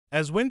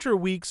As winter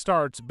week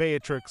starts,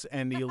 Beatrix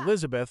and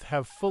Elizabeth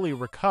have fully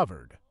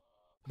recovered.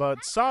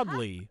 But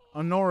sadly,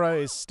 Honora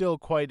is still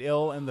quite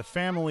ill and the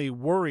family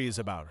worries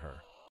about her.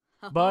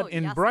 But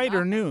in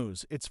brighter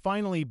news, it's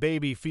finally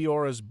baby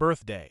Fiora's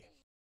birthday.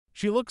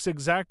 She looks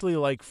exactly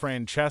like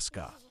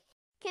Francesca.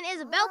 Can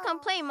Isabel come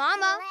play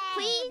Mama,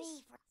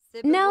 please?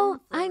 No,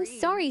 I'm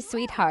sorry,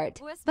 sweetheart,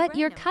 but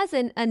your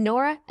cousin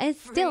Honora is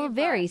still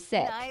very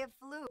sick.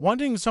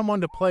 Wanting someone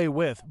to play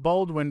with,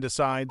 Baldwin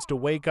decides to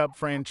wake up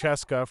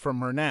Francesca from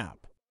her nap.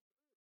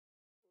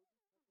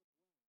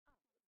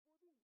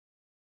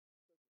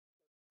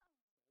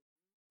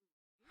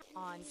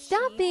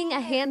 Stop being a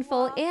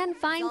handful and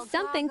find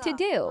something to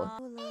do.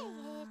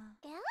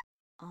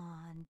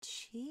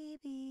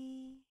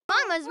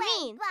 Mama's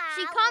mean.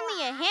 She called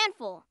me a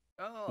handful.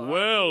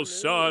 Well,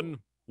 son,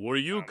 were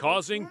you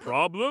causing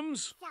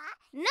problems?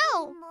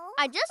 No,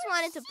 I just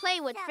wanted to play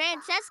with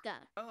Francesca.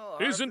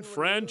 Isn't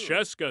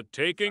Francesca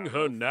taking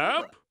her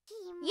nap?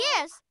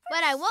 Yes,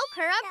 but I woke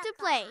her up to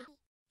play.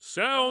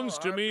 Sounds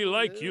to me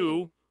like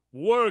you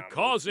were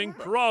causing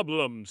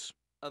problems.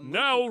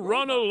 Now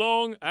run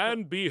along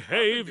and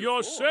behave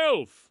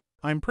yourself.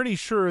 I'm pretty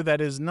sure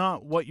that is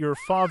not what your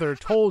father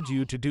told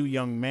you to do,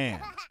 young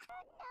man.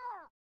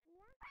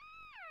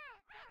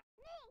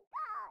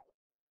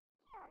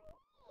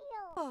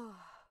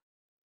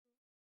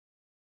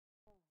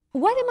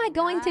 What am I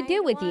going to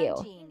do with you?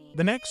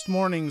 The next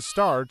morning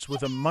starts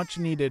with a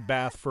much-needed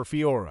bath for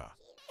Fiora,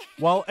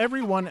 while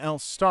everyone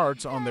else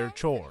starts on their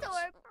chores.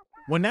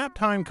 When nap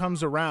time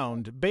comes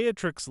around,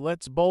 Beatrix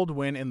lets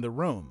Baldwin in the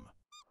room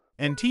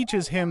and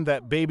teaches him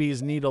that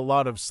babies need a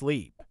lot of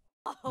sleep.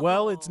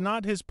 Well, it's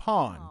not his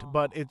pond,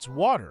 but it's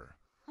water,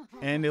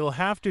 and he'll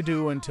have to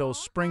do until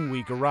spring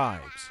week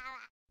arrives.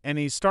 And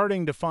he's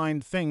starting to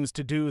find things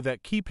to do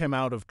that keep him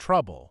out of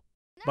trouble.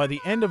 By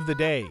the end of the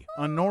day,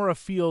 Honora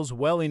feels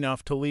well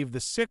enough to leave the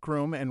sick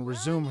room and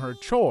resume her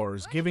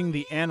chores, giving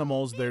the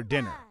animals their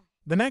dinner.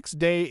 The next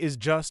day is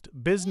just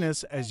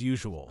business as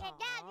usual.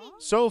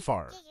 So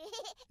far,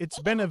 it's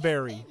been a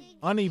very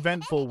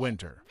uneventful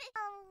winter.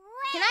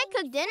 Can I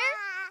cook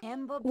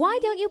dinner? Why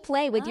don't you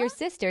play with your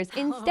sisters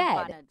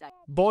instead?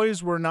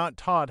 Boys were not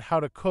taught how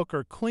to cook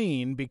or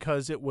clean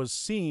because it was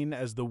seen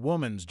as the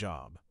woman's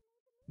job.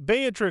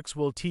 Beatrix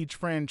will teach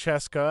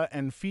Francesca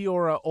and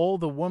Fiora all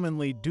the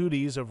womanly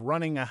duties of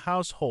running a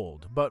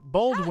household, but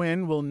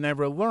Baldwin will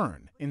never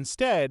learn.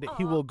 Instead,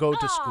 he will go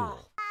to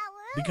school.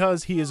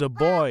 Because he is a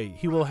boy,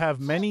 he will have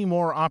many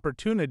more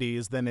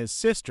opportunities than his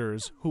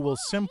sisters, who will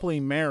simply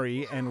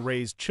marry and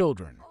raise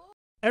children.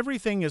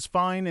 Everything is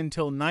fine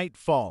until night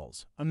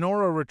falls.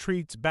 Honora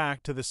retreats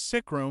back to the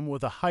sick room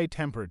with a high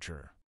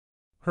temperature.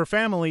 Her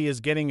family is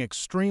getting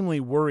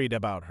extremely worried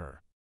about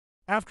her.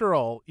 After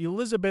all,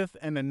 Elizabeth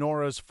and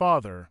Honora's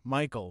father,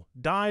 Michael,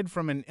 died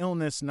from an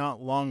illness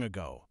not long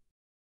ago.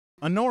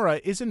 Honora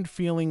isn't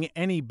feeling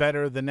any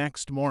better the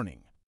next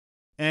morning.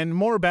 And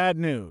more bad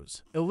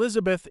news,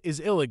 Elizabeth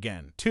is ill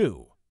again,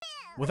 too.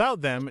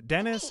 Without them,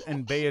 Dennis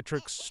and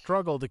Beatrix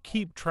struggle to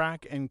keep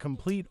track and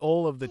complete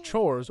all of the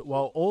chores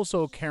while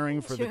also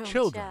caring for the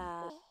children.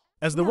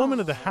 As the woman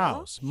of the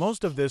house,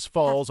 most of this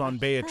falls on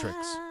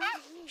Beatrix.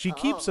 She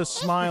keeps a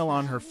smile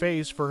on her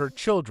face for her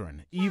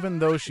children, even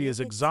though she is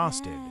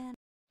exhausted.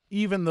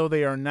 Even though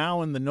they are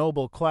now in the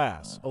noble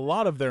class, a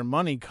lot of their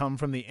money come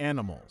from the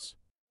animals.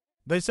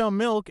 They sell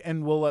milk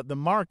and wool at the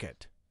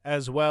market,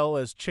 as well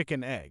as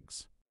chicken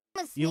eggs.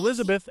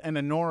 Elizabeth and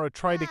Honora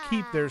try to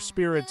keep their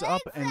spirits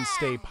up and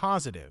stay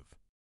positive.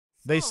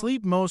 They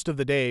sleep most of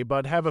the day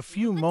but have a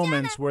few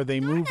moments where they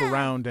move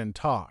around and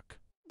talk.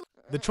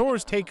 The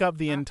chores take up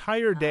the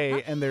entire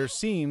day and there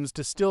seems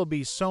to still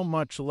be so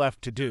much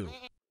left to do.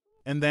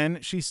 And then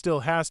she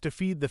still has to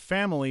feed the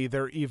family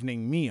their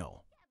evening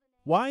meal.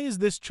 Why is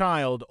this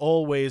child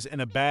always in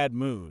a bad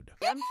mood?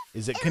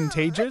 Is it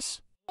contagious?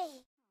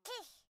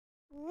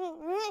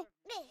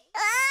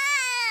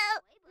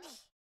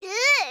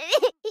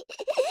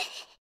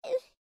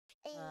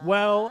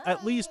 Well,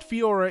 at least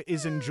Fiora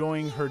is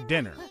enjoying her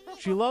dinner.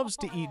 She loves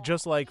to eat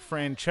just like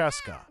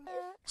Francesca.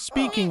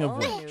 Speaking of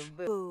which,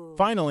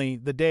 finally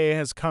the day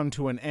has come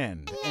to an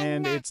end,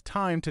 and it's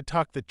time to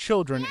tuck the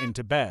children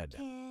into bed.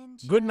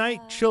 Good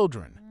night,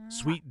 children.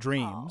 Sweet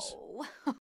dreams.